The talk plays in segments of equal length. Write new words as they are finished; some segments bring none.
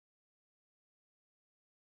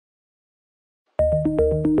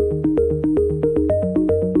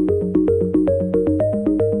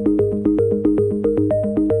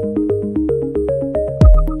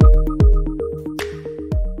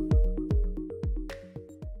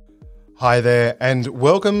Hi there, and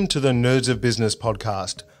welcome to the Nerds of Business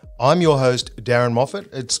podcast. I'm your host, Darren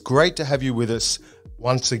Moffat. It's great to have you with us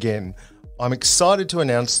once again. I'm excited to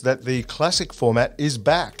announce that the classic format is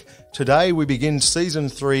back. Today, we begin Season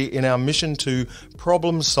 3 in our mission to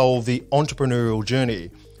problem solve the entrepreneurial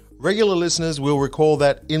journey. Regular listeners will recall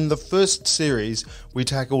that in the first series, we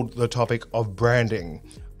tackled the topic of branding.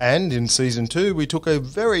 And in Season 2, we took a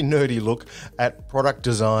very nerdy look at product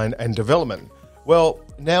design and development. Well,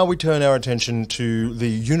 now we turn our attention to the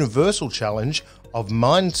universal challenge of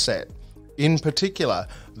mindset. In particular,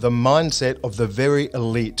 the mindset of the very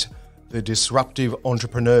elite, the disruptive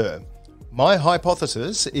entrepreneur. My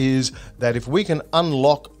hypothesis is that if we can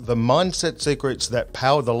unlock the mindset secrets that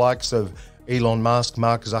power the likes of Elon Musk,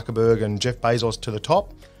 Mark Zuckerberg, and Jeff Bezos to the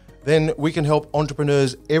top, then we can help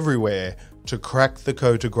entrepreneurs everywhere to crack the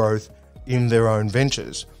code to growth in their own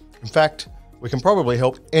ventures. In fact, we can probably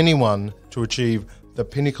help anyone to achieve the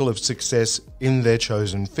pinnacle of success in their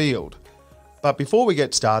chosen field. But before we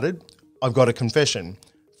get started, I've got a confession.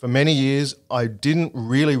 For many years, I didn't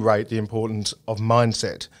really rate the importance of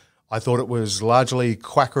mindset. I thought it was largely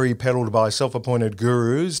quackery peddled by self-appointed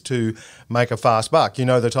gurus to make a fast buck. You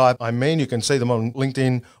know the type I mean, you can see them on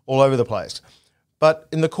LinkedIn all over the place. But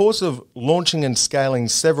in the course of launching and scaling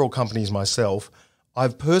several companies myself,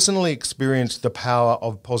 I've personally experienced the power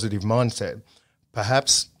of positive mindset.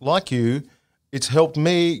 Perhaps, like you, it's helped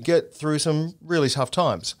me get through some really tough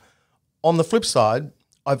times. On the flip side,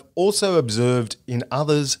 I've also observed in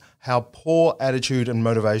others how poor attitude and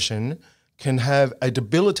motivation can have a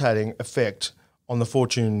debilitating effect on the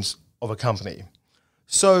fortunes of a company.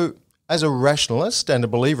 So, as a rationalist and a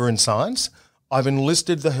believer in science, I've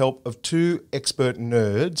enlisted the help of two expert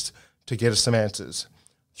nerds to get us some answers.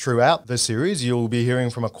 Throughout the series, you'll be hearing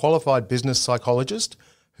from a qualified business psychologist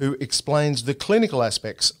who explains the clinical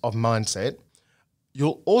aspects of mindset.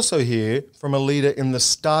 You'll also hear from a leader in the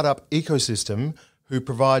startup ecosystem who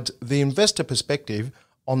provides the investor perspective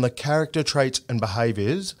on the character traits and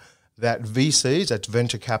behaviours that VCs, that's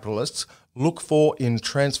venture capitalists, look for in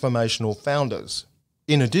transformational founders.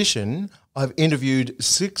 In addition, I've interviewed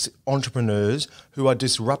 6 entrepreneurs who are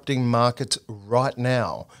disrupting markets right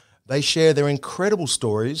now. They share their incredible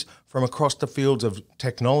stories from across the fields of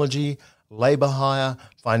technology, labour hire,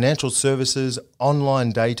 financial services,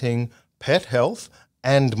 online dating, pet health,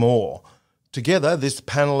 and more. Together, this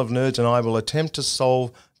panel of nerds and I will attempt to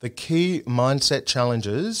solve the key mindset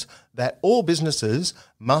challenges that all businesses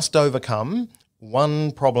must overcome,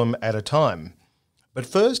 one problem at a time. But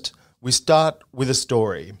first, we start with a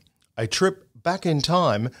story, a trip back in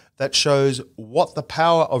time that shows what the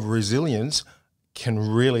power of resilience can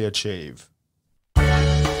really achieve.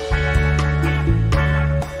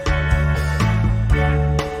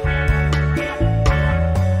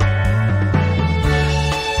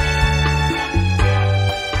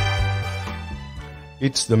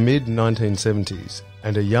 It's the mid-1970s,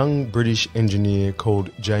 and a young British engineer called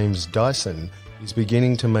James Dyson is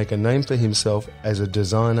beginning to make a name for himself as a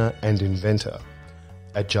designer and inventor.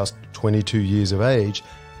 At just 22 years of age,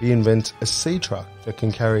 he invents a sea truck that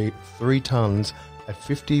can carry 3 tons at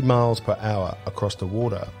 50 miles per hour across the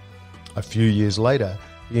water. A few years later,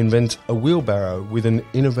 he invents a wheelbarrow with an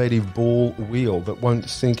innovative ball wheel that won't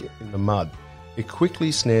sink in the mud. It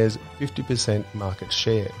quickly snares 50% market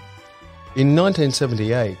share. In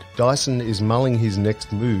 1978, Dyson is mulling his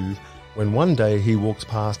next move when one day he walks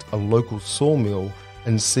past a local sawmill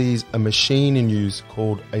and sees a machine in use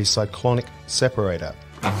called a cyclonic separator.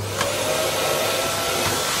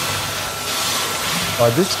 By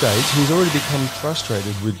this stage, he's already become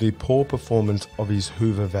frustrated with the poor performance of his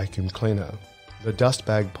Hoover vacuum cleaner. The dust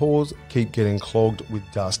bag pores keep getting clogged with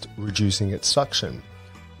dust, reducing its suction.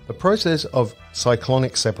 The process of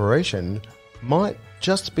cyclonic separation might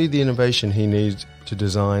just be the innovation he needs to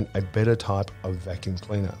design a better type of vacuum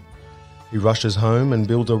cleaner. He rushes home and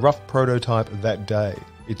builds a rough prototype that day.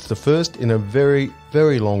 It's the first in a very,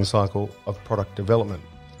 very long cycle of product development.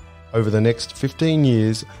 Over the next 15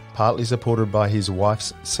 years, partly supported by his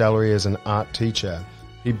wife's salary as an art teacher,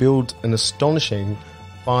 he builds an astonishing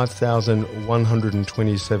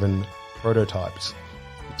 5,127 prototypes.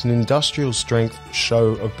 It's an industrial strength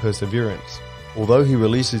show of perseverance. Although he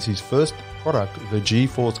releases his first product, the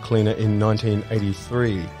G-Force cleaner, in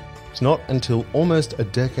 1983, it's not until almost a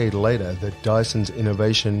decade later that Dyson's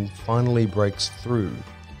innovation finally breaks through.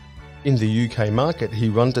 In the UK market, he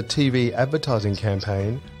runs a TV advertising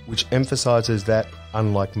campaign which emphasises that,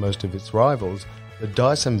 unlike most of its rivals, the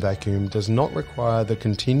Dyson vacuum does not require the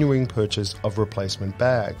continuing purchase of replacement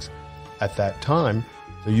bags. At that time,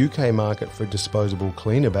 the UK market for disposable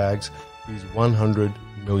cleaner bags is £100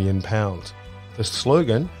 million. The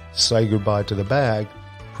slogan, "Say goodbye to the bag,"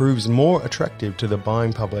 proves more attractive to the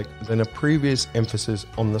buying public than a previous emphasis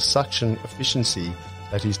on the suction efficiency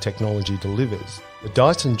that his technology delivers. The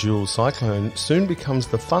Dyson Dual Cyclone soon becomes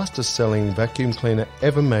the fastest selling vacuum cleaner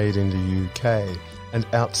ever made in the UK and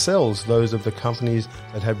outsells those of the companies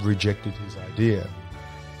that have rejected his idea.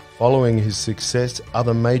 Following his success,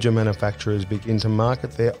 other major manufacturers begin to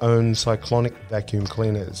market their own cyclonic vacuum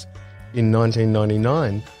cleaners. In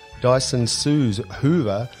 1999, Dyson sues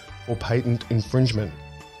Hoover for patent infringement.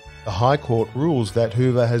 The High Court rules that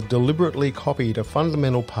Hoover has deliberately copied a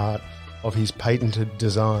fundamental part of his patented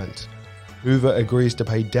designs. Hoover agrees to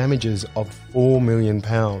pay damages of £4 million.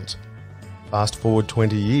 Fast forward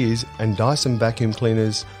 20 years and Dyson Vacuum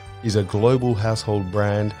Cleaners is a global household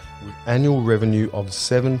brand with annual revenue of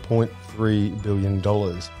 $7.3 billion.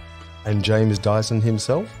 And James Dyson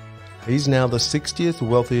himself? He's now the 60th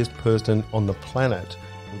wealthiest person on the planet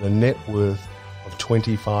with a net worth of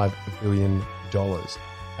 $25 billion.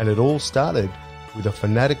 And it all started with a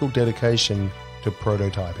fanatical dedication to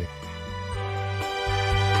prototyping.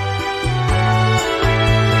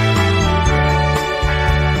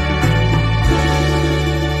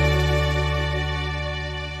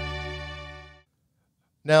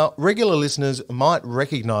 Now, regular listeners might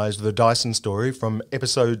recognise the Dyson story from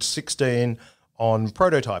episode 16 on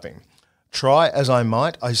prototyping. Try as I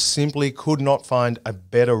might, I simply could not find a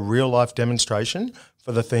better real-life demonstration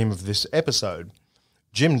for the theme of this episode.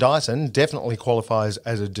 Jim Dyson definitely qualifies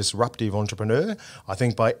as a disruptive entrepreneur. I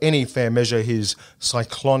think by any fair measure, his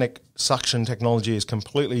cyclonic suction technology has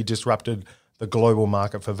completely disrupted the global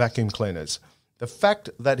market for vacuum cleaners. The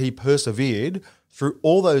fact that he persevered through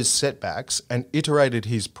all those setbacks and iterated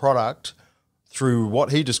his product through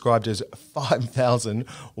what he described as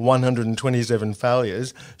 5,127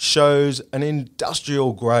 failures shows an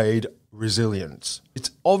industrial-grade resilience.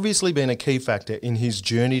 It's obviously been a key factor in his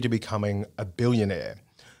journey to becoming a billionaire.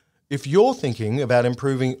 If you're thinking about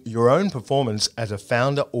improving your own performance as a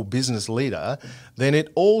founder or business leader, then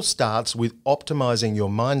it all starts with optimizing your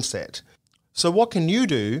mindset. So what can you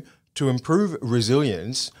do to improve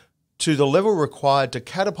resilience to the level required to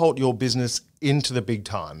catapult your business into the big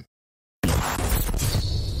time?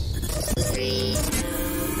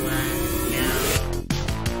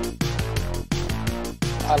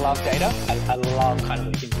 I love data. I love kind of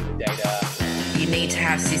looking through the data. You need to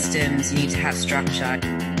have systems, you need to have structure.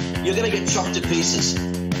 You're going to get chopped to pieces.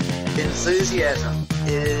 Enthusiasm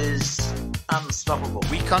is unstoppable.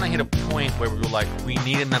 We kind of hit a point where we were like, we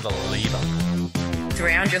need another leader.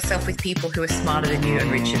 Surround yourself with people who are smarter than you and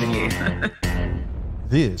richer than you.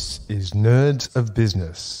 This is Nerds of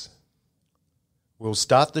Business. We'll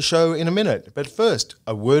start the show in a minute, but first,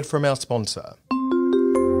 a word from our sponsor.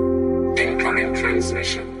 Incoming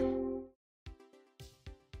transmission.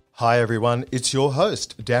 Hi everyone, it's your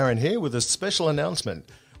host, Darren here with a special announcement.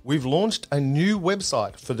 We've launched a new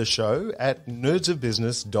website for the show at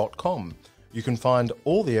nerdsofbusiness.com. You can find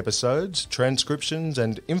all the episodes, transcriptions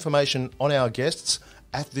and information on our guests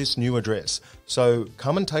at this new address. So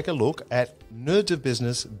come and take a look at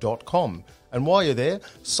nerdsofbusiness.com. And while you're there,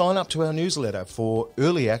 sign up to our newsletter for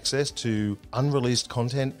early access to unreleased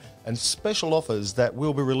content and special offers that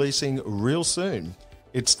we'll be releasing real soon.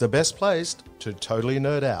 It's the best place to totally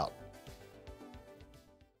nerd out.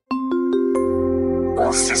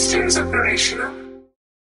 All systems operational.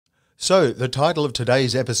 So, the title of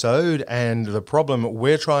today's episode and the problem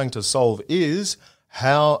we're trying to solve is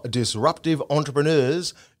how disruptive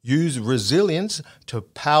entrepreneurs use resilience to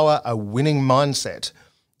power a winning mindset.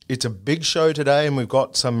 It's a big show today and we've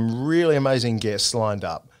got some really amazing guests lined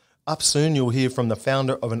up. Up soon, you'll hear from the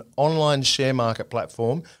founder of an online share market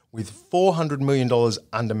platform with $400 million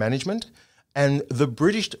under management and the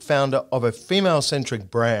British founder of a female-centric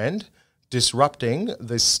brand disrupting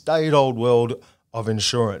the staid-old world of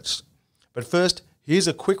insurance. But first, here's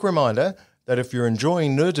a quick reminder that if you're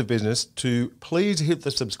enjoying Nerds of Business, to please hit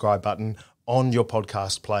the subscribe button on your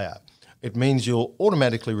podcast player. It means you'll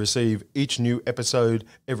automatically receive each new episode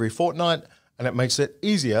every fortnight, and it makes it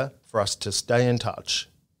easier for us to stay in touch.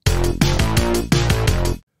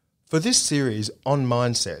 For this series on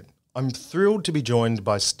mindset, I'm thrilled to be joined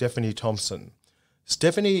by Stephanie Thompson.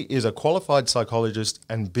 Stephanie is a qualified psychologist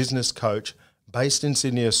and business coach based in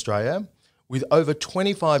Sydney, Australia, with over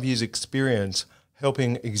 25 years' experience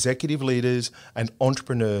helping executive leaders and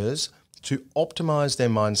entrepreneurs to optimize their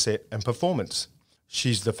mindset and performance.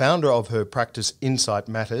 She's the founder of her practice Insight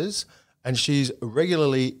Matters, and she's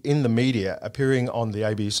regularly in the media, appearing on the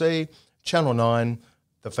ABC, Channel 9,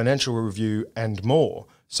 the Financial Review, and more.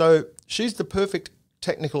 So she's the perfect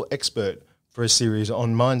technical expert for a series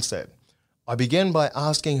on mindset. I began by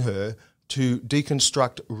asking her to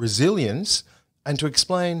deconstruct resilience and to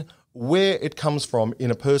explain where it comes from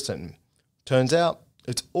in a person. Turns out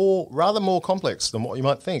it's all rather more complex than what you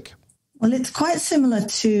might think. Well, it's quite similar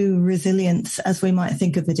to resilience as we might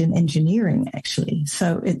think of it in engineering, actually.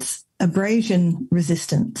 So it's abrasion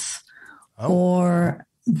resistance or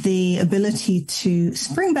the ability to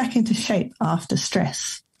spring back into shape after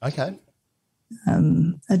stress. Okay.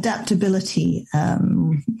 Adaptability,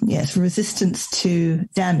 resistance to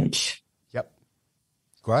damage. Yep.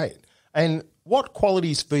 Great. And what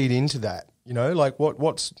qualities feed into that? You know, like what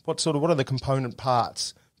are the component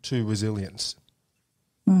parts to resilience?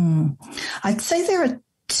 I'd say there are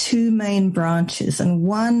two main branches, and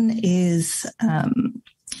one is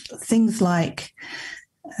things like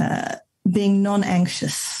being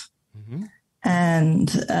non-anxious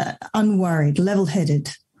and unworried, level-headed,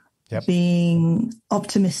 being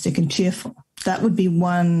optimistic and cheerful. That would be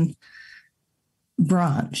one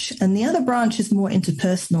branch. And the other branch is more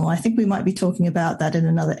interpersonal. I think we might be talking about that in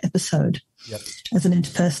another episode as an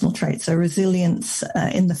interpersonal trait. So resilience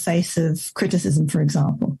in the face of criticism, for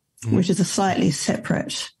example, which is a slightly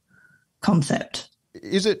separate concept.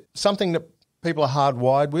 Is it something that people are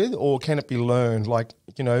hardwired with, or can it be learned? Like,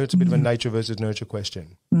 you know, it's a bit of a nature versus nurture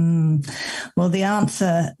question. Well, the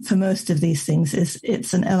answer for most of these things is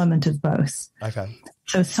it's an element of both. Okay.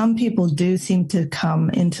 So some people do seem to come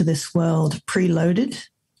into this world preloaded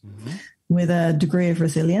with a degree of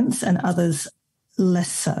resilience, and others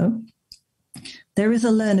less so. There is a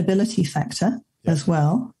learnability factor as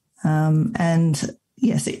well. And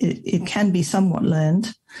yes, it can be somewhat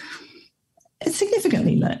learned. It's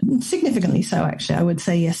significantly so, actually. I would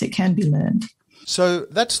say, yes, it can be learned. So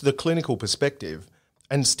that's the clinical perspective.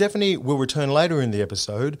 And Stephanie will return later in the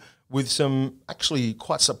episode with some actually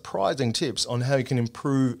quite surprising tips on how you can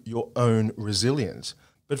improve your own resilience.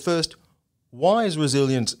 But first, why is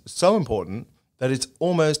resilience so important that it's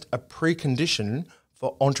almost a precondition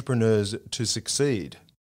for entrepreneurs to succeed?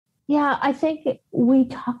 Yeah, I think we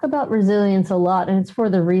talk about resilience a lot, and it's for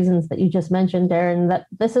the reasons that you just mentioned, Darren, that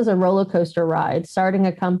this is a roller coaster ride. Starting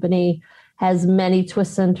a company has many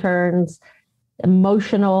twists and turns,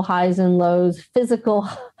 emotional highs and lows, physical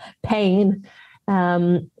pain.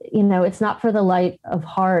 It's not for the light of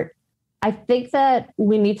heart. I think that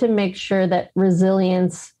we need to make sure that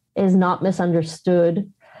resilience is not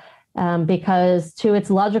misunderstood because to its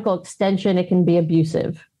logical extension, it can be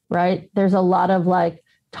abusive, right? There's a lot of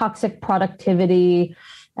toxic productivity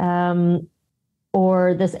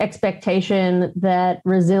or this expectation that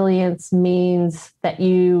resilience means that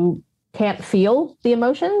you can't feel the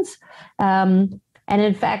emotions. And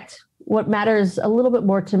in fact, what matters a little bit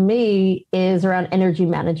more to me is around energy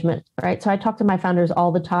management, right? So I talk to my founders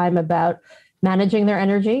all the time about managing their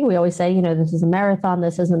energy. We always say, this is a marathon,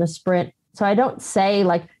 this isn't a sprint. So I don't say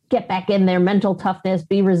get back in there, mental toughness,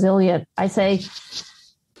 be resilient. I say,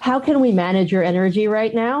 how can we manage your energy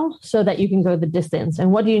right now so that you can go the distance?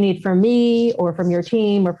 And what do you need from me or from your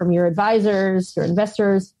team or from your advisors, your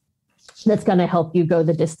investors that's going to help you go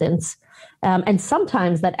the distance? And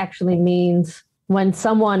sometimes that actually means when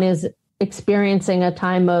someone is experiencing a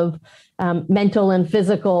time of mental and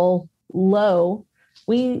physical low,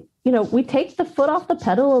 we take the foot off the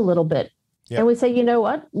pedal a little bit. Yep. And we say, you know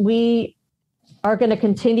what, we are going to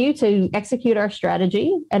continue to execute our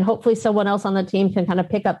strategy, and hopefully someone else on the team can kind of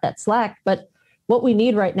pick up that slack. But what we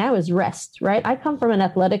need right now is rest, right? I come from an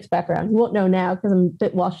athletics background. You won't know now because I'm a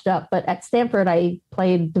bit washed up, but at Stanford, I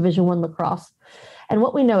played Division I lacrosse. And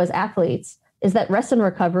what we know as athletes is that rest and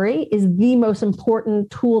recovery is the most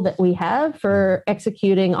important tool that we have for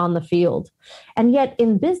executing on the field. And yet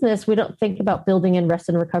in business, we don't think about building in rest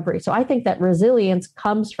and recovery. So I think that resilience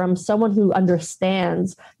comes from someone who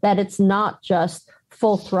understands that it's not just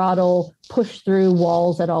full throttle, push through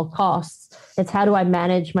walls at all costs. It's how do I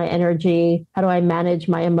manage my energy? How do I manage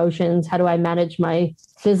my emotions? How do I manage my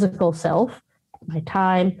physical self, my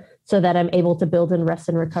time, so that I'm able to build in rest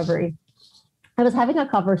and recovery? I was having a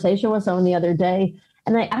conversation with someone the other day,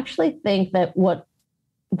 and I actually think that what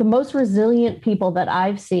the most resilient people that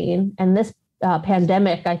I've seen, and this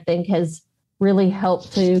pandemic, I think, has really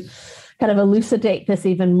helped to kind of elucidate this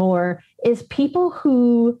even more, is people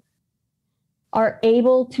who are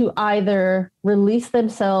able to either release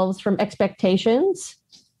themselves from expectations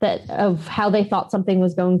of how they thought something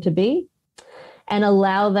was going to be and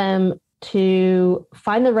allow them to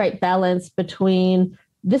find the right balance between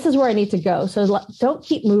this is where I need to go. So don't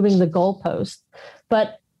keep moving the goalpost,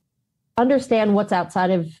 but understand what's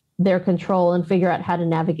outside of their control and figure out how to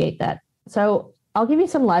navigate that. So I'll give you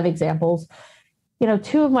some live examples.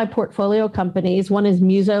 Two of my portfolio companies, one is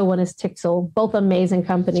Muso, one is Tixel, both amazing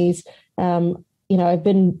companies. I've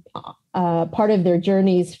been part of their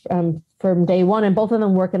journeys from day one. And both of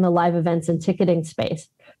them work in the live events and ticketing space.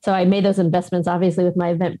 So I made those investments, obviously, with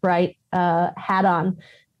my Eventbrite hat on,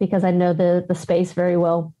 because I know the space very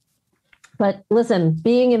well. But listen,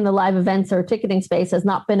 being in the live events or ticketing space has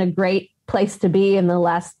not been a great place to be in the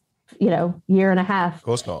last, year and a half. Of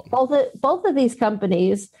course not. Both of these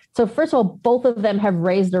companies. So first of all, both of them have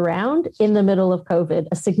raised a round in the middle of COVID,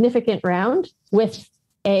 a significant round with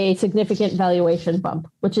a significant valuation bump,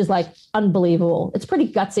 which is like unbelievable. It's pretty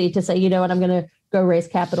gutsy to say, you know what, I'm going to go raise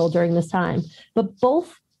capital during this time. But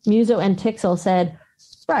both Muso and Tixel said,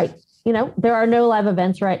 right, there are no live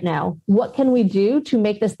events right now. What can we do to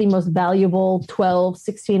make this the most valuable 12,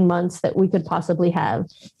 16 months that we could possibly have?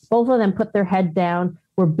 Both of them put their head down.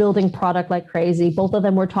 We're building product like crazy. Both of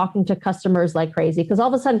them were talking to customers like crazy, because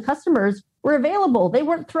all of a sudden customers were available. They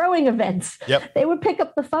weren't throwing events. Yep. They would pick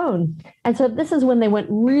up the phone. And so this is when they went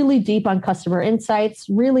really deep on customer insights,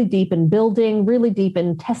 really deep in building, really deep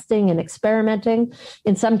in testing and experimenting.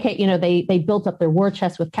 In some case, they built up their war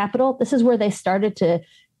chest with capital. This is where they started to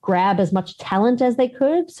grab as much talent as they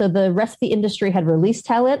could. So the rest of the industry had released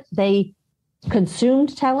talent. They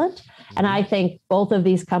consumed talent. And I think both of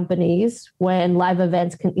these companies, when live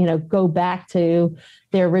events can, go back to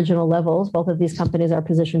their original levels, both of these companies are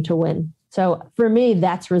positioned to win. So for me,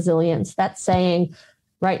 that's resilience. That's saying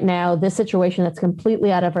right now, this situation that's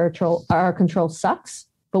completely out of our control sucks.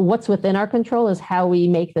 But what's within our control is how we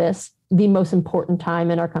make this the most important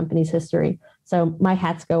time in our company's history. So my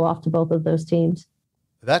hats go off to both of those teams.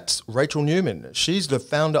 That's Rachel Newman. She's the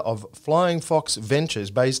founder of Flying Fox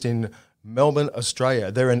Ventures, based in Melbourne,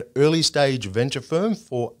 Australia. They're an early-stage venture firm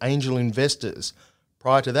for angel investors.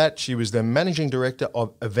 Prior to that, she was the managing director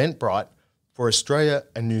of Eventbrite for Australia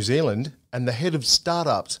and New Zealand and the head of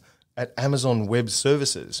startups at Amazon Web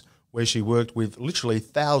Services, where she worked with literally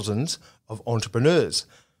thousands of entrepreneurs.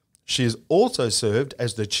 She has also served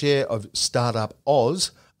as the chair of Startup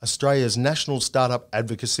Oz, Australia's national startup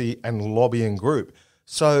advocacy and lobbying group.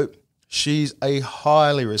 So she's a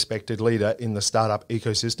highly respected leader in the startup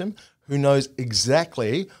ecosystem who knows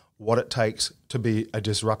exactly what it takes to be a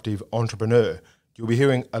disruptive entrepreneur. You'll be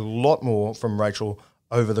hearing a lot more from Rachel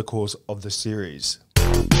over the course of the series.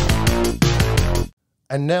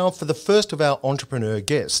 And now for the first of our entrepreneur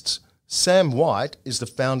guests. Sam White is the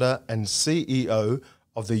founder and CEO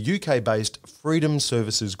of the UK-based Freedom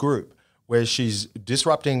Services Group, where she's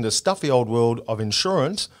disrupting the stuffy old world of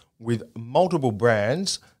insurance with multiple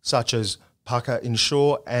brands such as Parker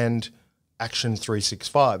Insure and Action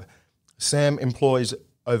 365. Sam employs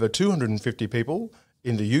over 250 people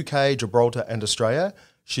in the UK, Gibraltar and Australia.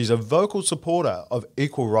 She's a vocal supporter of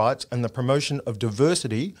equal rights and the promotion of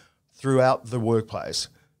diversity throughout the workplace.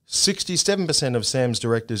 67% of Sam's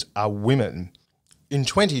directors are women. In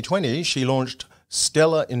 2020, she launched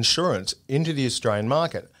Stellar Insurance into the Australian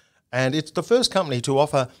market, and it's the first company to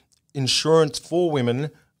offer insurance for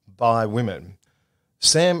women by women.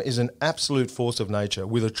 Sam is an absolute force of nature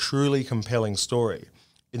with a truly compelling story.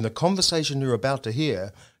 In the conversation you're about to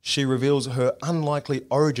hear, she reveals her unlikely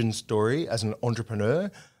origin story as an entrepreneur,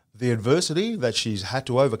 the adversity that she's had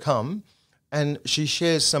to overcome, and she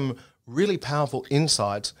shares some really powerful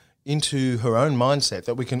insights into her own mindset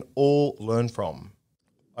that we can all learn from.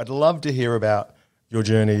 I'd love to hear about your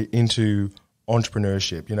journey into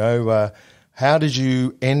entrepreneurship. How did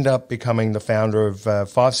you end up becoming the founder of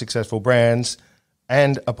 5 successful brands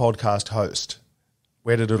and a podcast host?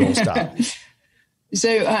 Where did it all start? So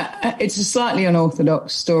it's a slightly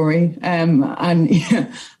unorthodox story. I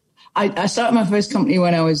started my first company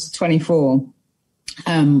when I was 24.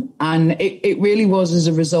 And it really was as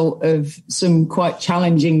a result of some quite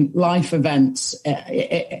challenging life events.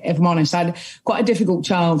 If I'm honest, I had quite a difficult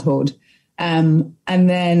childhood. And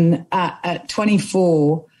then at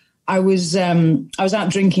 24, I was out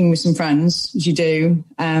drinking with some friends, as you do.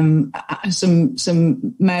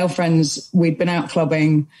 Some male friends, we'd been out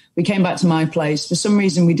clubbing. We came back to my place. For some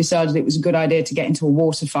reason, we decided it was a good idea to get into a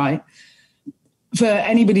water fight. For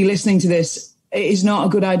anybody listening to this, it is not a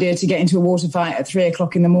good idea to get into a water fight at 3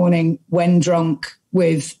 o'clock in the morning when drunk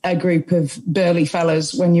with a group of burly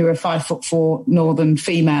fellas when you're a 5'4" northern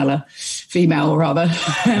female.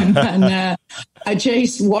 And I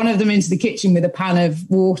chased one of them into the kitchen with a pan of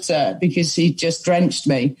water because he just drenched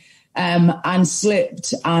me, and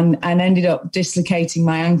slipped and ended up dislocating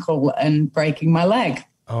my ankle and breaking my leg.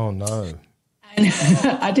 Oh, no. And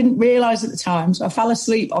I didn't realise at the time, so I fell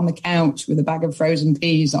asleep on the couch with a bag of frozen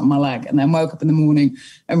peas on my leg, and then woke up in the morning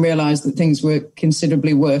and realised that things were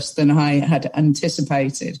considerably worse than I had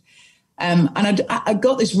anticipated. And I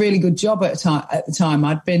got this really good job at the time.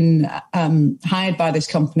 I'd been hired by this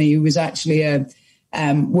company who was actually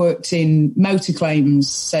worked in motor claims.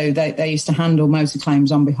 So they used to handle motor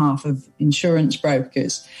claims on behalf of insurance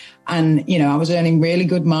brokers. And, you know, I was earning really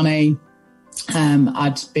good money.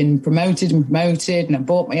 I'd been promoted and I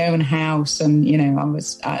bought my own house, and, you know, I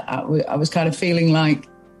was kind of feeling like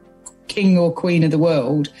king or queen of the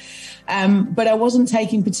world. But I wasn't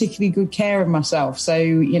taking particularly good care of myself. So,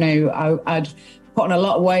 you know, I'd put on a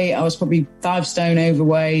lot of weight. I was probably 5 stone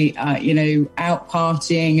overweight, you know, out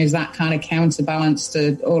partying as that kind of counterbalance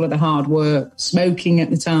to all of the hard work, smoking at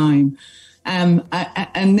the time. And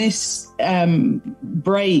this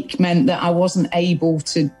break meant that I wasn't able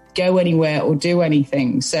to go anywhere or do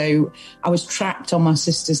anything. So I was trapped on my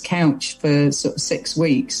sister's couch for sort of 6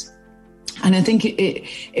 weeks. And I think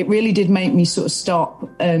it really did make me sort of stop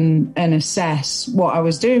and assess what I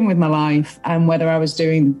was doing with my life and whether I was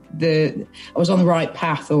I was on the right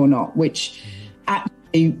path or not, which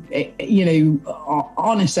actually, you know,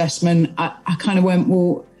 on assessment, I kind of went,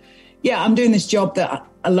 well, yeah, I'm doing this job that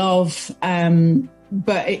I love,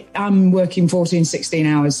 but I'm working 14, 16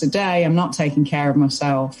 hours a day. I'm not taking care of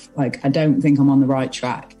myself. Like, I don't think I'm on the right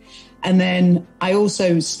track. And then I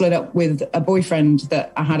also split up with a boyfriend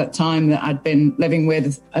that I had at the time that I'd been living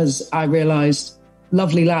with, as I realised,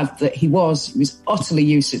 lovely lad that he was utterly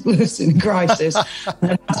useless in a crisis.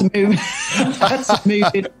 And I had to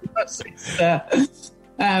move in with my sister,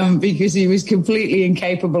 because he was completely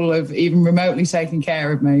incapable of even remotely taking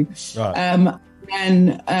care of me. Right.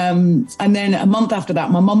 And then a month after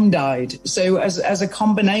that, my mum died. So as a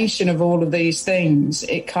combination of all of these things,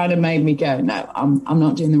 it kind of made me go, no, I'm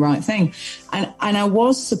not doing the right thing. And I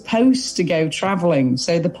was supposed to go traveling.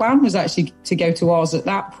 So the plan was actually to go to Oz at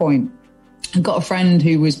that point. I got a friend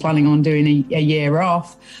who was planning on doing a year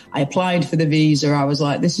off. I applied for the visa. I was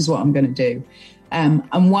like, this is what I'm going to do. And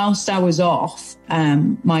whilst I was off,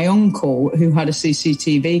 my uncle, who had a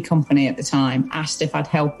CCTV company at the time, asked if I'd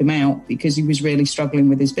help him out because he was really struggling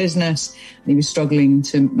with his business and he was struggling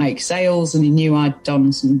to make sales, and he knew I'd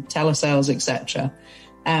done some telesales, etc.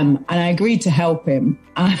 And I agreed to help him.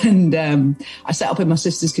 And I set up in my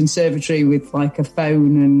sister's conservatory with like a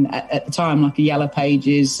phone and at the time like a Yellow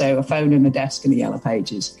Pages, so a phone and a desk and a Yellow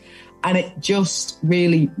Pages. And it just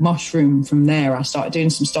really mushroomed from there. I started doing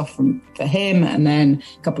some stuff for him, and then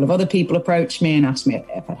a couple of other people approached me and asked me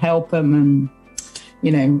if I'd help them. And,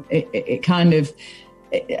 you know, it kind of,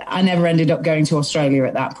 I never ended up going to Australia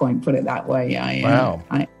at that point, put it that way.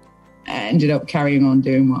 I ended up carrying on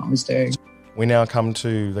doing what I was doing. We now come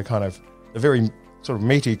to the very sort of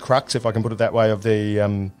meaty crux, if I can put it that way, of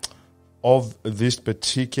of this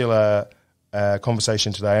particular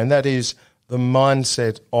conversation today, and that is the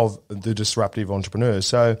mindset of the disruptive entrepreneur.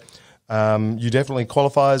 So you definitely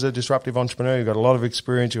qualify as a disruptive entrepreneur. You've got a lot of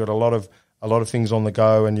experience. You've got a lot of things on the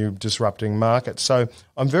go, and you're disrupting markets. So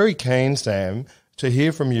I'm very keen, Sam, to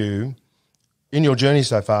hear from you in your journey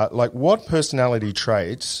so far. Like, what personality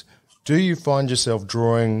traits do you find yourself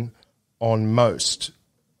drawing on most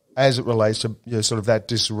as it relates to, you know, sort of that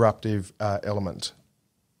disruptive element?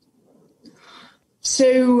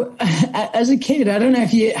 So as a kid, I don't know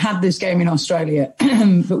if you had this game in Australia,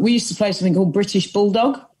 but we used to play something called British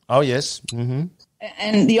Bulldog. Oh, yes. Mm-hmm.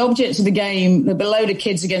 And the objects of the game, there were a load of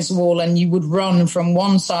kids against a wall, and you would run from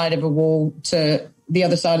one side of a wall to the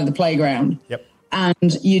other side of the playground. Yep.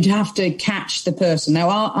 And you'd have to catch the person. Now,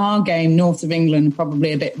 our game, north of England,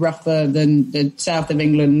 probably a bit rougher than the south of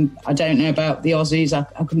England. I don't know about the Aussies. I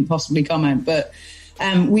couldn't possibly comment. But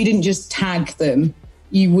we didn't just tag them.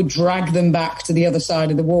 You would drag them back to the other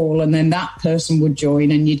side of the wall, and then that person would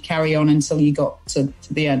join, and you'd carry on until you got to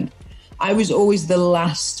the end. I was always the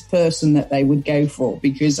last person that they would go for,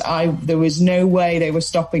 because there was no way they were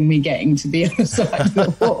stopping me getting to the other side of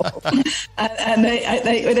the wall. and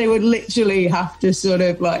they would literally have to sort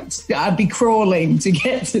of like, I'd be crawling to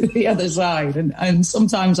get to the other side. And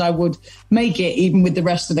sometimes I would make it even with the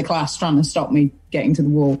rest of the class trying to stop me getting to the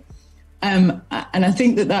wall. And I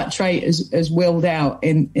think that trait has willed out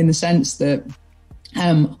in the sense that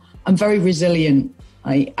I'm very resilient.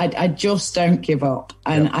 I just don't give up.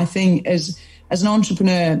 And I think as an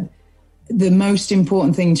entrepreneur, the most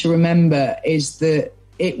important thing to remember is that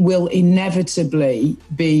it will inevitably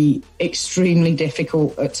be extremely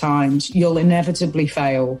difficult at times. You'll inevitably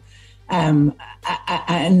fail. And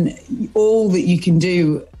all that you can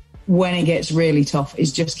do when it gets really tough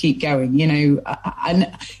is just keep going. You know,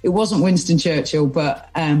 and it wasn't Winston Churchill, but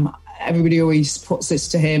everybody always puts this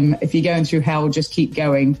to him: if you're going through hell, just keep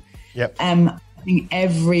going. Yep. I think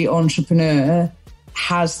every entrepreneur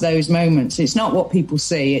has those moments. It's not what people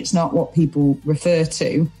see, it's not what people refer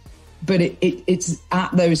to, but it's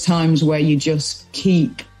at those times where you just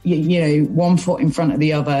keep, you know, one foot in front of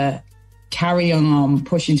the other, carry on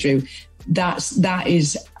pushing through. That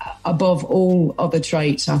is above all other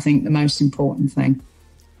traits, I think, the most important thing.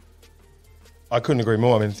 I couldn't agree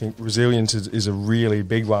more. I mean, I think resilience is a really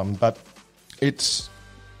big one, but it's,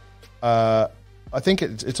 I think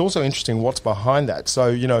it's also interesting what's behind that. So,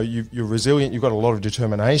 you know, you're resilient, you've got a lot of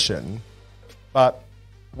determination, but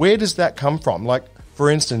where does that come from? Like, for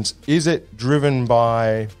instance, is it driven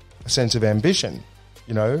by a sense of ambition,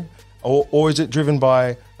 you know, or is it driven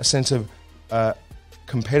by a sense of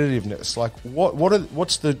competitiveness? Like,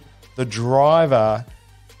 what's the driver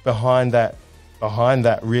behind that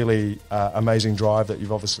really amazing drive that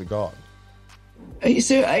you've obviously got?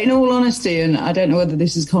 So, in all honesty, and I don't know whether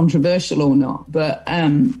this is controversial or not, but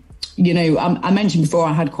you know, I mentioned before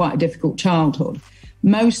I had quite a difficult childhood.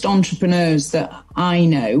 Most entrepreneurs that I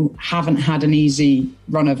know haven't had an easy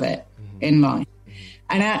run of it in life.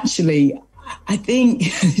 And actually, I think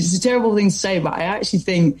it's a terrible thing to say, but I actually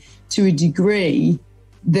think to a degree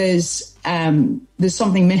there's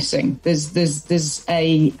something missing. There's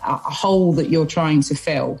a hole that you're trying to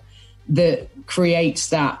fill that creates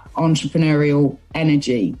that entrepreneurial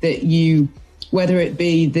energy that you, whether it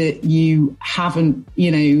be that you haven't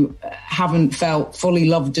felt fully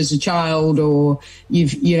loved as a child, or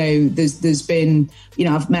there's been,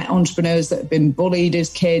 I've met entrepreneurs that have been bullied as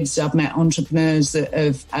kids. I've met entrepreneurs that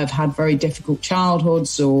have had very difficult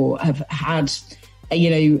childhoods or have had,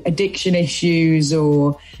 addiction issues,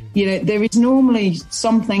 or, there is normally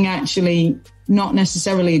something actually not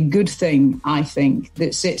necessarily a good thing, I think,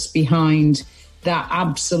 that sits behind that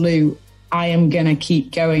absolute, I am going to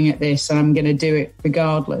keep going at this and I'm going to do it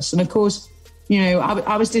regardless. And of course,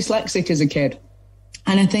 I was dyslexic as a kid.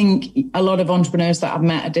 And I think a lot of entrepreneurs that I've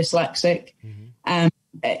met are dyslexic.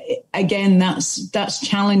 Again, that's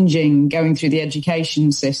challenging going through the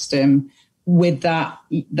education system with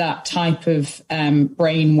that type of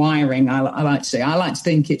brain wiring. I like to say, I like to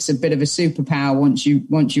think it's a bit of a superpower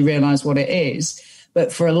once you realize what it is.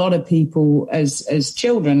 But for a lot of people as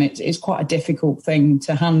children, it's quite a difficult thing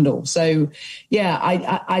to handle. So, yeah,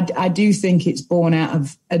 I do think it's born out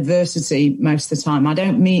of adversity most of the time. I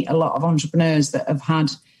don't meet a lot of entrepreneurs that have had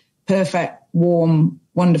perfect, warm,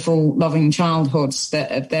 wonderful, loving childhoods that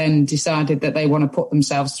have then decided that they want to put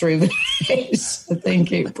themselves through this. I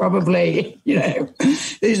think it probably,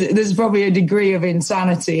 there's probably a degree of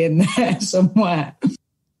insanity in there somewhere.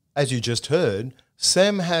 As you just heard,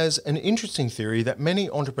 Sam has an interesting theory that many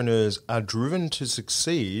entrepreneurs are driven to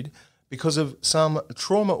succeed because of some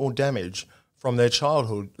trauma or damage from their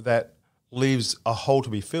childhood that leaves a hole to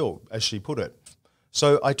be filled, as she put it.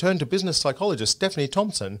 So I turned to business psychologist Stephanie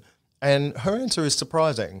Thompson, and her answer is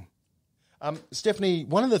surprising. Stephanie,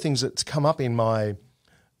 one of the things that's come up in my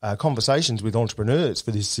conversations with entrepreneurs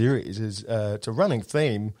for this series is it's a running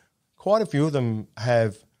theme. Quite a few of them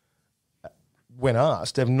have, when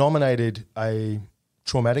asked, have nominated a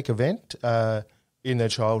traumatic event in their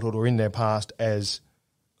childhood or in their past as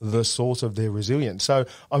the source of their resilience. So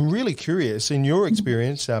I'm really curious, in your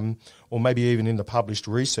experience, or maybe even in the published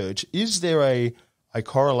research, is there a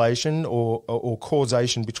correlation or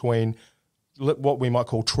causation between what we might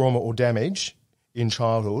call trauma or damage in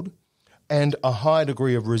childhood and a high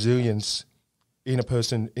degree of resilience in a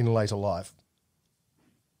person in later life?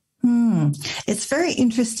 It's very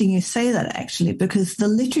interesting you say that, actually, because the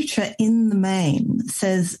literature in the main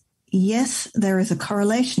says, yes, there is a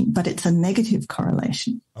correlation, but it's a negative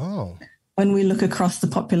correlation. Oh. When we look across the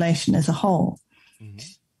population as a whole,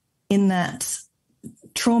 in that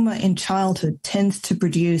trauma in childhood tends to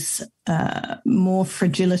produce more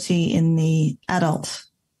fragility in the adult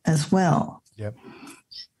as well. Yep.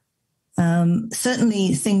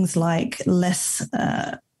 Certainly things like less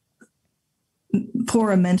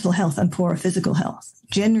poorer mental health and poorer physical health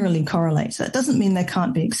generally correlate. So it doesn't mean there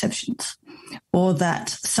can't be exceptions or that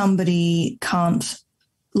somebody can't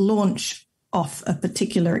launch off a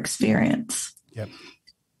particular experience. Yep.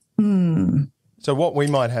 So what we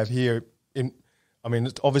might have here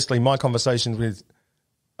obviously my conversations with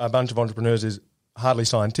a bunch of entrepreneurs is hardly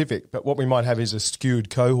scientific, but what we might have is a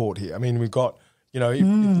skewed cohort here. I mean, we've got,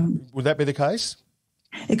 would that be the case?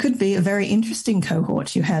 It could be a very interesting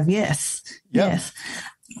cohort you have, yes. Yep.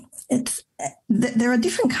 Yes. There are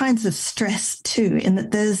different kinds of stress too, in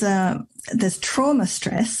that there's trauma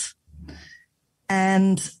stress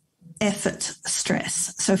and effort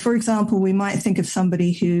stress. So, for example, we might think of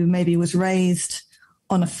somebody who maybe was raised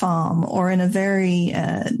on a farm or in a very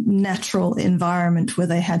natural environment where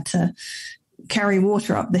they had to carry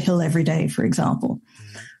water up the hill every day, for example.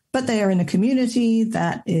 But they are in a community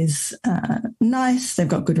that is nice. They've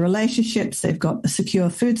got good relationships. They've got a secure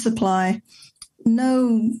food supply.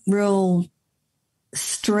 No real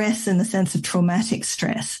stress in the sense of traumatic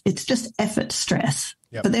stress. It's just effort stress.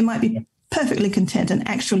 Yep. But they might be perfectly content and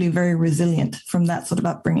actually very resilient from that sort of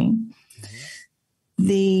upbringing.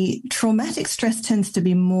 The traumatic stress tends to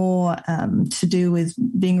be more to do with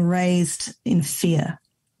being raised in fear.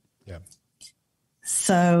 Yeah.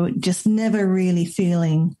 So just never really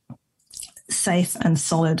feeling safe and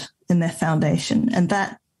solid in their foundation. And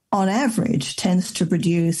that, on average, tends to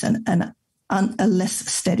produce a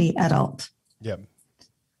less steady adult. Yeah.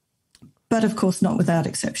 But, of course, not without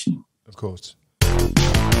exception. Of course.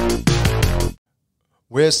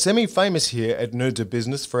 We're semi-famous here at Nerds of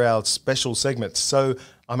Business for our special segments, so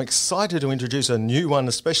I'm excited to introduce a new one,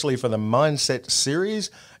 especially for the Mindset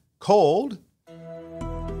series, called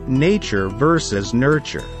Nature versus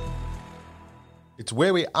Nurture. It's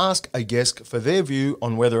where we ask a guest for their view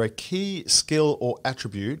on whether a key skill or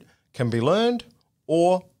attribute can be learned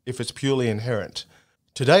or if it's purely inherent.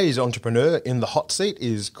 Today's entrepreneur in the hot seat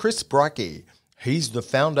is Chris Brycki. He's the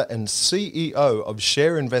founder and CEO of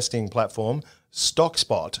share investing platform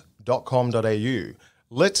stockspot.com.au.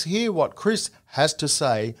 Let's hear what Chris has to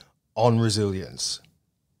say on resilience.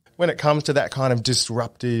 When it comes to that kind of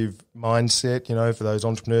disruptive mindset, for those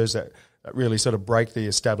entrepreneurs that really sort of break the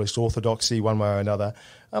established orthodoxy one way or another,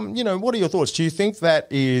 what are your thoughts? Do you think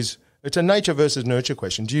it's a nature versus nurture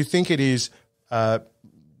question. Do you think it is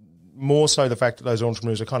more so the fact that those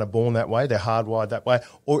entrepreneurs are kind of born that way, they're hardwired that way,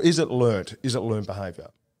 or is it learnt? Is it learned behaviour?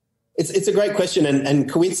 It's a great question, and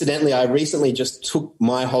coincidentally, I recently just took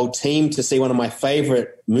my whole team to see one of my favourite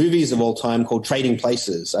movies of all time called Trading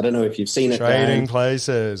Places. I don't know if you've seen it. Trading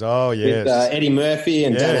Places, oh yes. With Eddie Murphy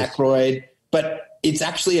and Dan Aykroyd. But it's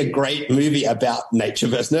actually a great movie about nature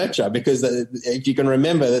versus nurture, because if you can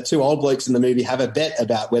remember, the two old blokes in the movie have a bet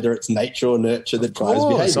about whether it's nature or nurture that drives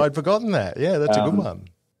behaviour. I'd forgotten that. Yeah, that's a good one.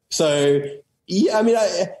 So... yeah, I mean,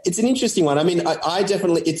 it's an interesting one. I mean, I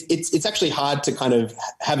definitely, it's actually hard to kind of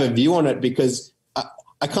have a view on it, because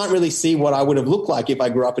I can't really see what I would have looked like if I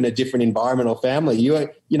grew up in a different environment or family.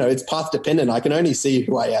 It's path dependent. I can only see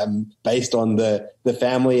who I am based on the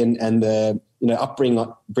family and the,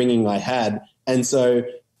 upbringing I had. And so,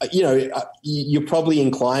 you're probably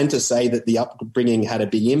inclined to say that the upbringing had a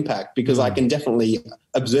big impact, because I can definitely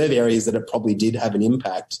observe areas that it probably did have an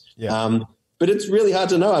impact. Yeah. But it's really hard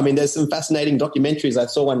to know. I mean, there's some fascinating documentaries. I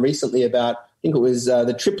saw one recently about, I think it was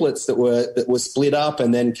the triplets that were split up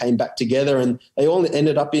and then came back together, and they all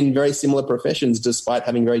ended up in very similar professions despite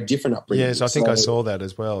having very different upbringings. Yes, I think I saw that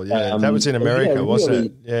as well. Yeah, that was in America, wasn't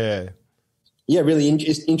it? Yeah. Yeah, really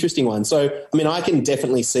interesting one. So, I mean, I can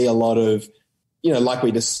definitely see a lot of, like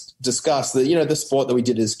we just discussed, the sport that we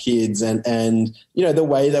did as kids and the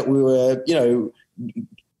way that we were,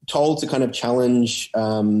 told to kind of challenge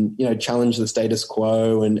the status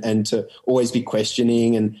quo and to always be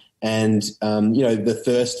questioning and the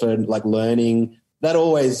thirst for like learning, that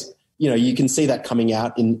always, you can see that coming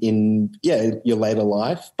out in your later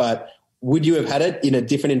life. But would you have had it in a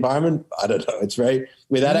different environment? I don't know. It's very,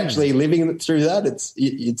 without actually living through that,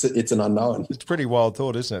 it's an unknown. It's a pretty wild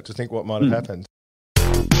thought, isn't it, to think what might have happened.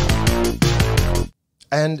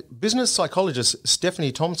 And business psychologist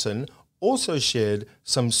Stephanie Thompson also shared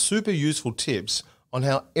some super useful tips on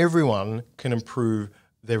how everyone can improve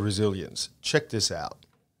their resilience. Check this out.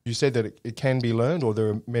 You said that it can be learned, or there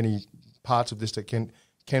are many parts of this that can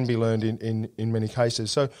be learned in many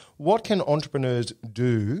cases. So what can entrepreneurs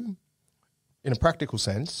do in a practical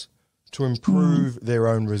sense to improve their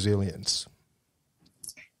own resilience?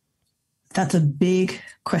 That's a big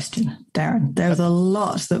question, Darren. There's a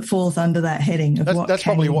lot that falls under that heading of that's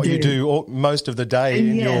probably what you do most of the day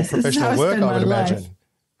in your professional work, I would imagine.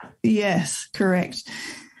 Yes, correct.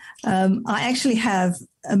 I actually have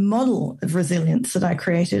a model of resilience that I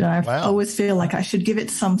created. I always feel like I should give it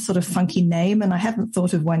some sort of funky name, and I haven't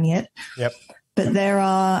thought of one yet. Yep. But there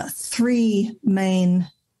are three main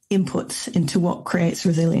inputs into what creates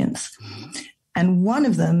resilience. And one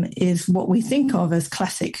of them is what we think of as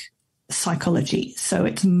classic psychology. So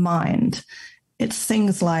it's mind. It's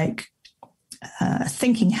things like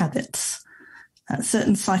thinking habits,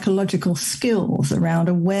 certain psychological skills around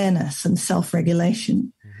awareness and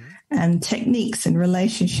self-regulation, and techniques in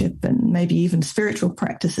relationship and maybe even spiritual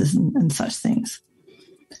practices and such things.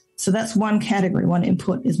 So that's one category. One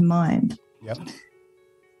input is mind. Yep.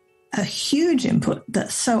 A huge input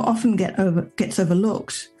that so often gets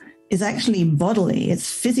overlooked is actually bodily. It's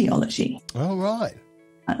physiology. Oh, right.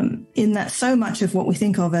 In that so much of what we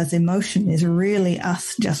think of as emotion is really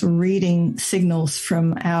us just reading signals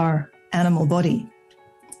from our animal body.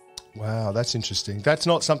 Wow, that's interesting. That's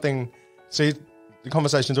not something, the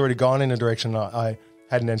conversation's already gone in a direction I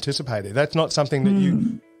hadn't anticipated. That's not something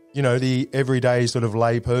that the everyday sort of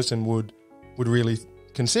lay person would really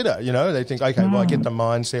consider. They think, okay, well, I get the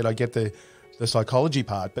mindset, I get the psychology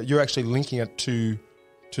part, but you're actually linking it to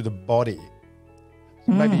the body.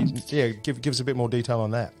 Maybe, give us a bit more detail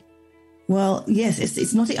on that. Well, yes,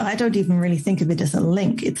 it's not. I don't even really think of it as a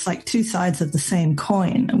link. It's like two sides of the same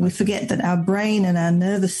coin. And we forget that our brain and our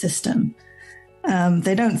nervous system,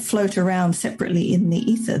 they don't float around separately in the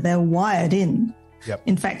ether. They're wired in. Yep.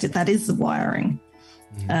 In fact, that is the wiring.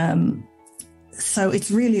 So it's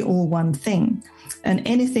really all one thing. And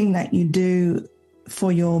anything that you do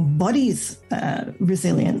for your body's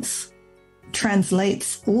resilience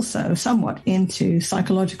translates also somewhat into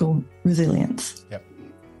psychological resilience. Yep.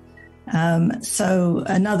 So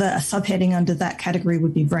a subheading under that category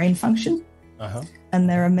would be brain function. And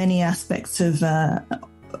there are many aspects of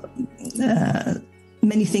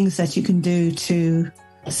many things that you can do to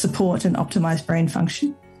support and optimize brain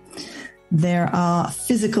function. There are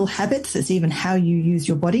physical habits. It's even how you use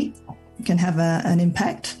your body can have an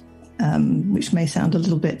impact, which may sound a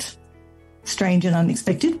little bit strange and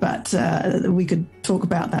unexpected, but we could talk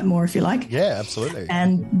about that more if you like. Yeah, absolutely.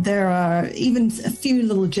 And there are even a few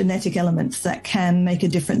little genetic elements that can make a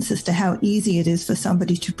difference as to how easy it is for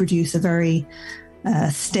somebody to produce a very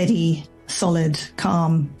steady, solid,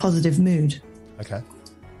 calm, positive mood. Okay.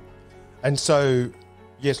 And so,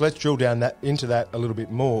 yes, let's drill down into that a little bit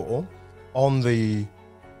more on the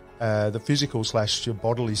physical / your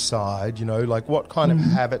bodily side. Like what kind of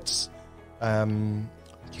habits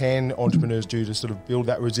can entrepreneurs do to sort of build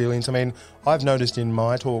that resilience? I mean, I've noticed in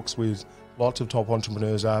my talks with lots of top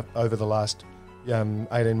entrepreneurs over the last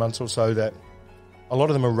 18 months or so that a lot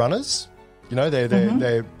of them are runners.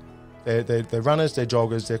 They're runners, they're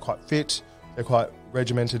joggers, they're quite fit, they're quite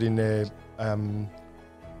regimented in their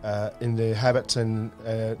habits and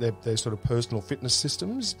their sort of personal fitness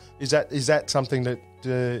systems. Is that something that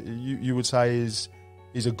you would say is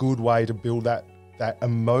a good way to build that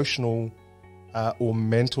emotional or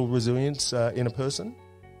mental resilience in a person?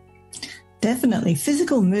 Definitely.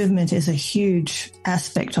 Physical movement is a huge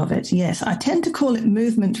aspect of it, yes. I tend to call it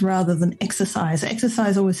movement rather than exercise.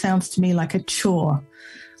 Exercise always sounds to me like a chore,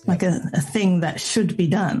 like a thing that should be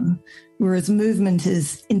done, whereas movement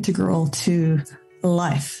is integral to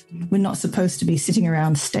life. We're not supposed to be sitting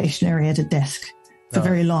around stationary at a desk for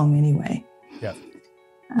very long anyway. Yeah.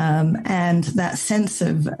 And that sense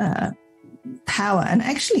of power, and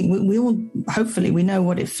actually we all, hopefully we know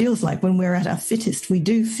what it feels like when we're at our fittest. We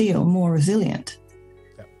do feel more resilient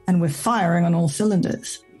and we're firing on all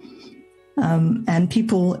cylinders. And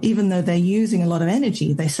people, even though they're using a lot of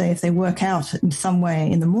energy, they say if they work out in some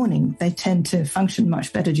way in the morning, they tend to function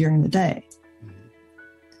much better during the day.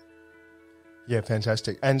 Yeah,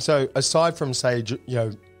 fantastic. And so aside from, say,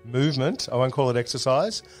 movement, I won't call it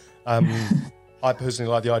exercise, I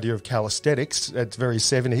personally like the idea of calisthenics. It's very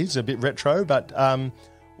 70s, a bit retro, but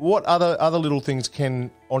what other little things can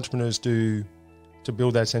entrepreneurs do to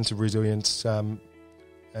build that sense of resilience?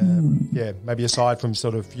 Maybe aside from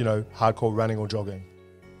sort of, hardcore running or jogging.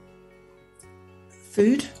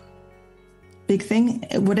 Food, big thing.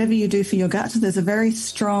 Whatever you do for your gut, there's a very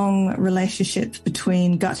strong relationship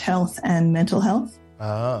between gut health and mental health.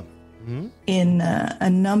 In a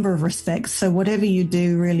number of respects. So whatever you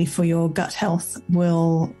do really for your gut health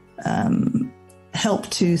will help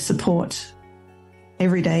to support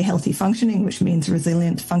everyday healthy functioning, which means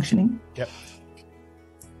resilient functioning. Yep.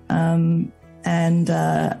 I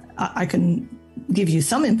can give you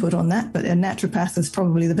some input on that, but a naturopath is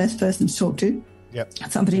probably the best person to talk to. Yep.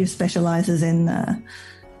 Somebody who specializes in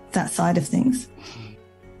that side of things.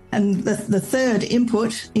 And the third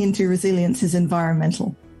input into resilience is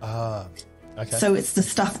environmental. Okay. So it's the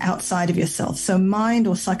stuff outside of yourself. So mind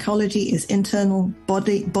or psychology is internal,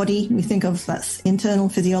 body we think of, that's internal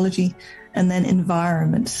physiology, and then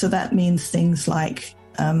environment. So that means things like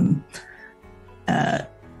sense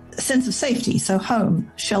of safety, so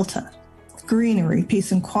home, shelter, greenery,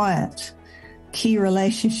 peace and quiet, key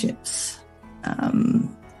relationships,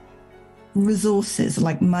 resources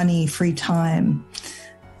like money, free time.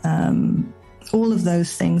 All of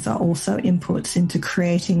those things are also inputs into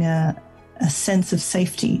creating a sense of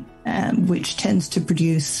safety, which tends to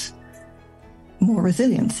produce more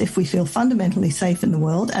resilience if we feel fundamentally safe in the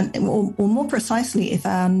world, or more precisely, if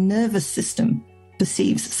our nervous system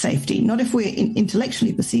perceives safety. Not if we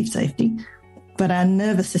intellectually perceive safety, but our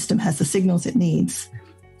nervous system has the signals it needs,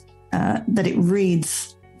 that it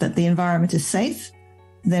reads that the environment is safe,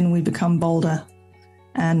 then we become bolder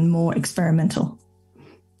and more experimental.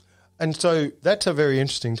 And so that's a very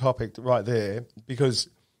interesting topic right there, because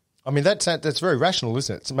I mean, that's very rational,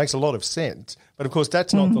 isn't it? It makes a lot of sense. But, of course,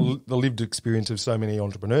 that's not the lived experience of so many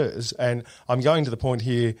entrepreneurs. And I'm going to the point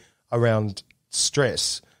here around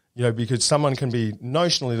stress, because someone can be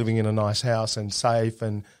notionally living in a nice house and safe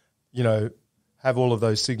and, have all of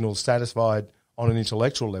those signals satisfied on an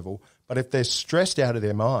intellectual level. But if they're stressed out of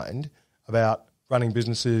their mind about running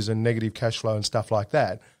businesses and negative cash flow and stuff like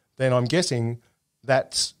that, then I'm guessing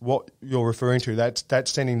that's what you're referring to.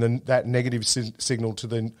 That's sending that negative signal to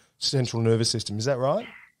the central nervous system. Is that right?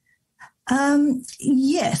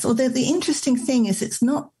 Yes. Or the interesting thing is it's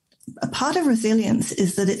not – a part of resilience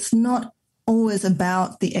is that it's not always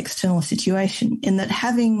about the external situation, in that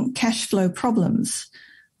having cash flow problems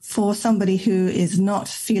for somebody who is not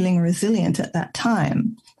feeling resilient at that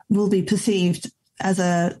time will be perceived as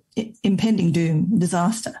a impending doom,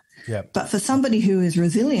 disaster. Yeah. But for somebody who is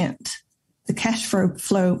resilient, the cash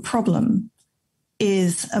flow problem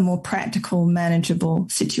is a more practical, manageable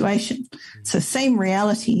situation. So same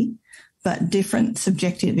reality, but different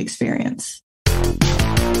subjective experience.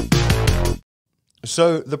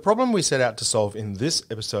 So the problem we set out to solve in this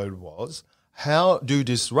episode was, how do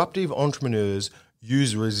disruptive entrepreneurs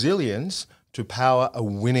use resilience to power a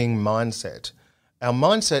winning mindset? Our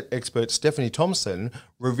mindset expert, Stephanie Thompson,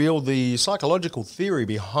 revealed the psychological theory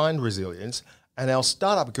behind resilience, and our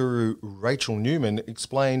startup guru, Rachel Newman,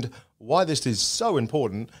 explained why this is so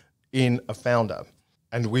important in a founder.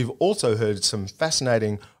 And we've also heard some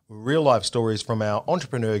fascinating real-life stories from our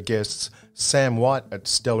entrepreneur guests, Sam White at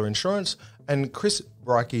Stellar Insurance and Chris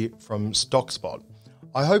Brycki from StockSpot.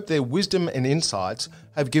 I hope their wisdom and insights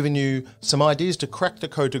have given you some ideas to crack the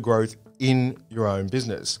code to growth in your own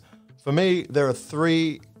business. For me, there are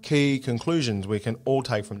 3 key conclusions we can all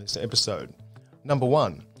take from this episode. Number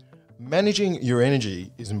 1, managing your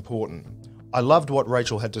energy is important. I loved what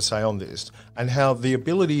Rachel had to say on this, and how the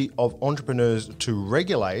ability of entrepreneurs to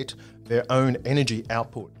regulate their own energy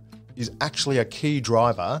output is actually a key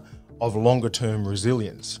driver of longer-term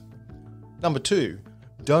resilience. Number 2,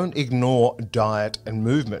 don't ignore diet and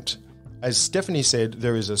movement. As Stephanie said,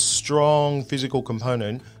 there is a strong physical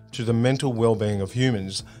component to the mental well-being of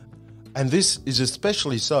humans, and this is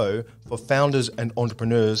especially so for founders and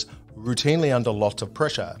entrepreneurs routinely under lots of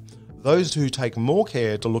pressure. Those who take more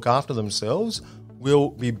care to look after themselves will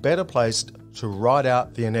be better placed to ride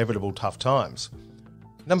out the inevitable tough times.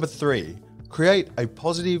 Number 3, create a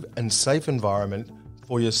positive and safe environment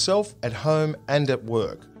for yourself at home and at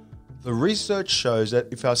work. The research shows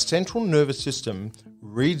that if our central nervous system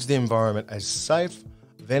reads the environment as safe,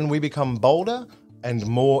 then we become bolder and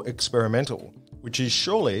more experimental, which is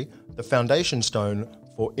surely the foundation stone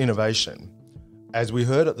for innovation. As we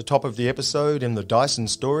heard at the top of the episode in the Dyson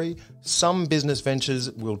story, some business ventures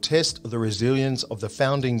will test the resilience of the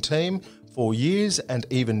founding team for years and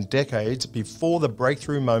even decades before the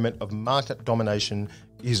breakthrough moment of market domination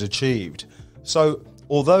is achieved. So,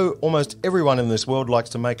 although almost everyone in this world likes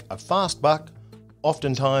to make a fast buck,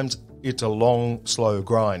 oftentimes it's a long, slow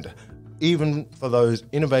grind, even for those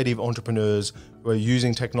innovative entrepreneurs who are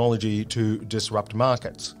using technology to disrupt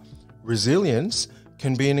markets. Resilience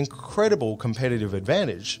can be an incredible competitive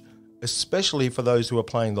advantage, especially for those who are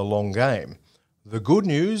playing the long game. The good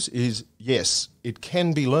news is, yes, it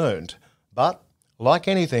can be learned, but like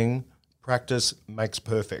anything, practice makes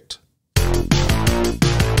perfect.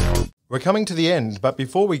 We're coming to the end, but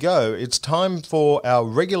before we go, it's time for our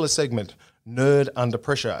regular segment, Nerd Under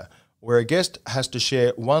Pressure, where a guest has to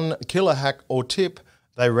share one killer hack or tip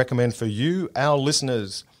they recommend for you, our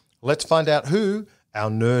listeners. Let's find out who our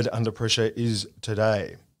Nerd Under Pressure is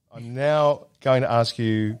today. I'm now going to ask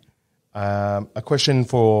you a question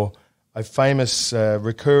for a famous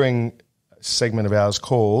recurring segment of ours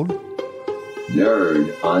called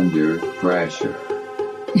Nerd Under Pressure.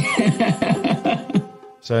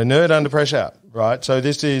 So Nerd Under Pressure, right? So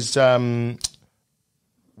this is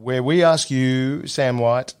where we ask you, Sam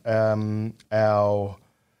White, our,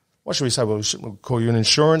 what should we say? We'll call you an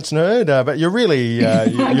insurance nerd, but you're really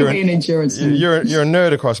you're an insurance nerd. You're a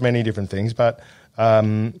nerd across many different things, but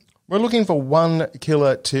we're looking for one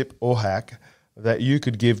killer tip or hack that you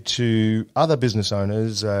could give to other business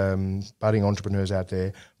owners, budding entrepreneurs out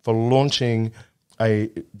there, for launching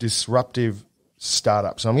a disruptive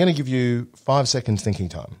startup. So I'm going to give you 5 seconds thinking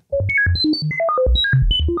time.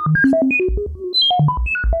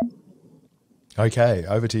 Okay,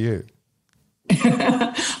 over to you.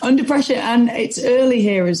 Under pressure, and it's early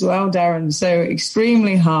here as well, Darren, so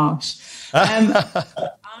extremely harsh.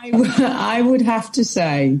 I would have to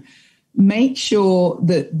say, make sure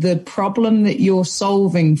that the problem that you're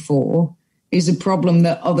solving for is a problem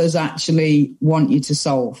that others actually want you to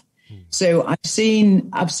solve. So I've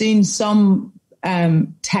seen some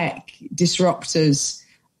tech disruptors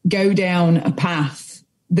go down a path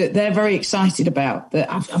that they're very excited about,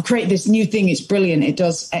 that I've created this new thing, it's brilliant, it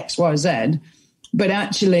does X, Y, Z, but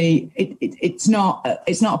actually it's not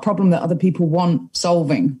a problem that other people want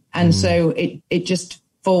solving. And so it just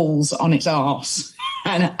falls on its arse.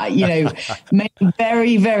 And, make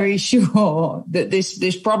very, very sure that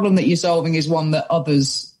this problem that you're solving is one that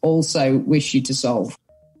others also wish you to solve.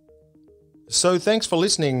 So thanks for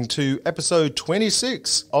listening to episode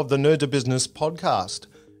 26 of the Nerd to Business podcast.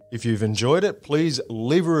 If you've enjoyed it, please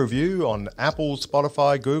leave a review on Apple,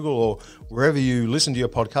 Spotify, Google, or wherever you listen to your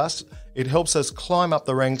podcasts. It helps us climb up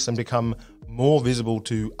the ranks and become more visible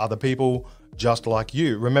to other people just like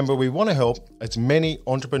you. Remember, we want to help as many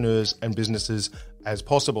entrepreneurs and businesses as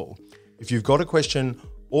possible. If you've got a question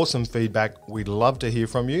or some feedback, we'd love to hear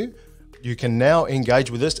from you. You can now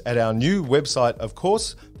engage with us at our new website, of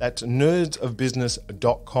course. That's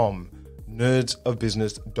nerdsofbusiness.com.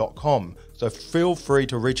 nerdsofbusiness.com. So feel free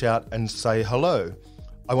to reach out and say hello.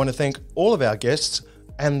 I want to thank all of our guests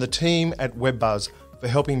and the team at WebBuzz for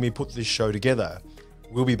helping me put this show together.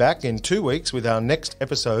 We'll be back in 2 weeks with our next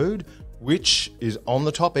episode, which is on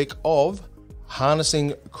the topic of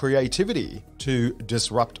harnessing creativity to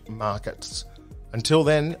disrupt markets. Until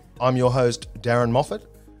then, I'm your host, Darren Moffat,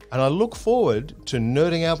 and I look forward to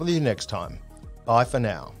nerding out with you next time. Bye for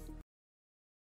now.